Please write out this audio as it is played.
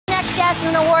Yes,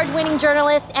 an award-winning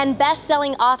journalist and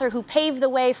best-selling author who paved the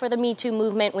way for the Me Too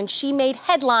movement when she made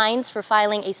headlines for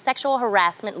filing a sexual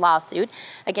harassment lawsuit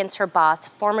against her boss,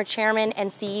 former chairman and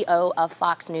CEO of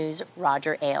Fox News,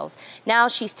 Roger Ailes. Now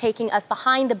she's taking us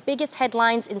behind the biggest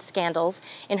headlines and scandals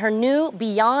in her new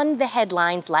Beyond the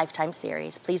Headlines Lifetime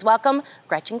series. Please welcome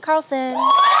Gretchen Carlson.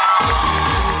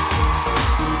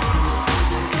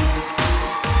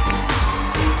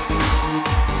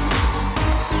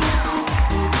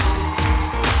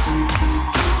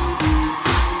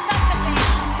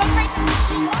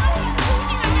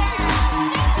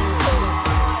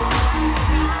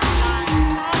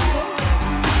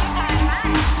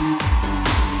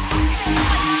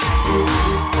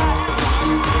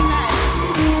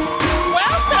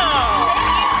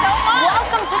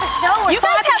 You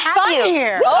guys have fun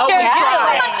here. Oh, There's yeah.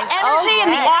 so much energy,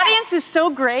 and the audience is so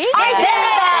great. I bet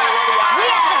we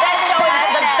have the best show,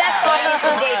 the best audience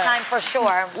in daytime for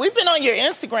sure. We've been on your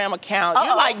Instagram account.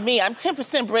 You're like me. I'm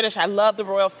 10% British. I love the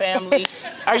royal family.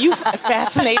 Are you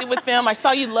fascinated with them? I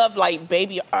saw you love like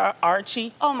baby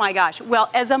Archie. Oh my gosh. Well,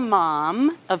 as a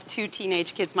mom of 2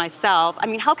 teenage kids myself, I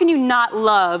mean, how can you not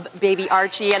love baby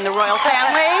Archie and the royal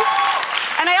family?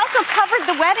 And I also covered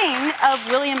the wedding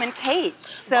of William and Kate.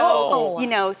 So, you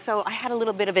know, so I had a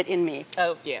little bit of it in me.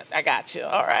 Oh, yeah, I got you.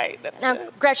 All right, that's Now,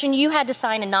 good. Gretchen, you had to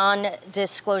sign a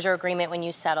non-disclosure agreement when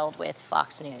you settled with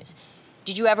Fox News.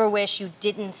 Did you ever wish you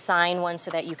didn't sign one so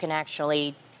that you can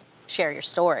actually share your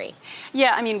story?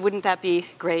 Yeah, I mean, wouldn't that be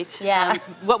great? Yeah.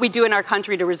 What we do in our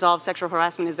country to resolve sexual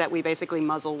harassment is that we basically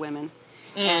muzzle women.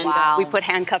 And we put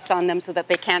handcuffs on them so that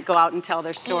they can't go out and tell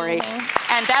their story.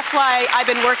 And that's why I've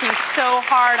been working so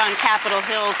hard on Capitol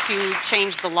Hill to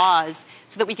change the laws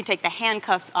so that we can take the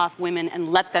handcuffs off women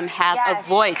and let them have a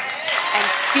voice and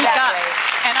speak up.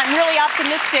 And I'm really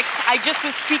optimistic. I just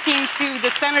was speaking to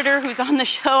the senator who's on the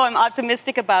show. I'm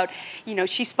optimistic about, you know,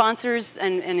 she sponsors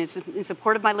and is in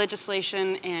support of my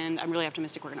legislation, and I'm really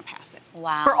optimistic we're going to pass it.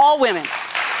 Wow. For all women.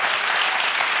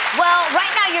 Well, right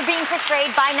now you're being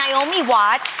portrayed by Naomi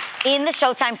Watts in the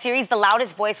Showtime series, The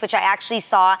Loudest Voice, which I actually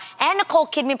saw, and Nicole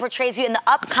Kidman portrays you in the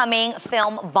upcoming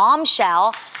film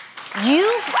Bombshell.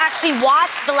 You actually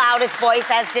watched The Loudest Voice,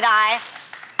 as did I.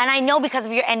 And I know because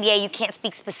of your NDA you can't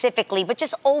speak specifically, but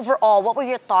just overall, what were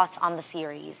your thoughts on the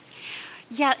series?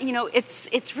 Yeah, you know,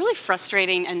 it's really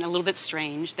frustrating and a little bit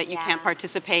strange that you can't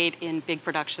participate in big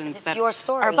productions that your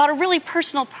story. are about a really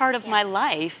personal part of my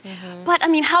life. But, I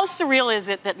mean, how surreal is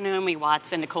it that Naomi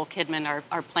Watts and Nicole Kidman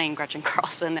are playing Gretchen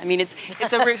Carlson? I mean, it's a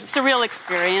surreal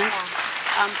experience.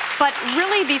 But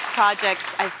really, these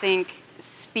projects, I think,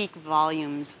 speak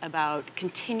volumes about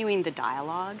continuing the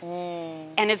dialogue.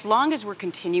 And as long as we're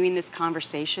continuing this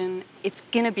conversation, it's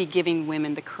going to be giving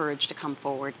women the courage to come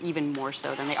forward even more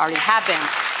so than they already have been.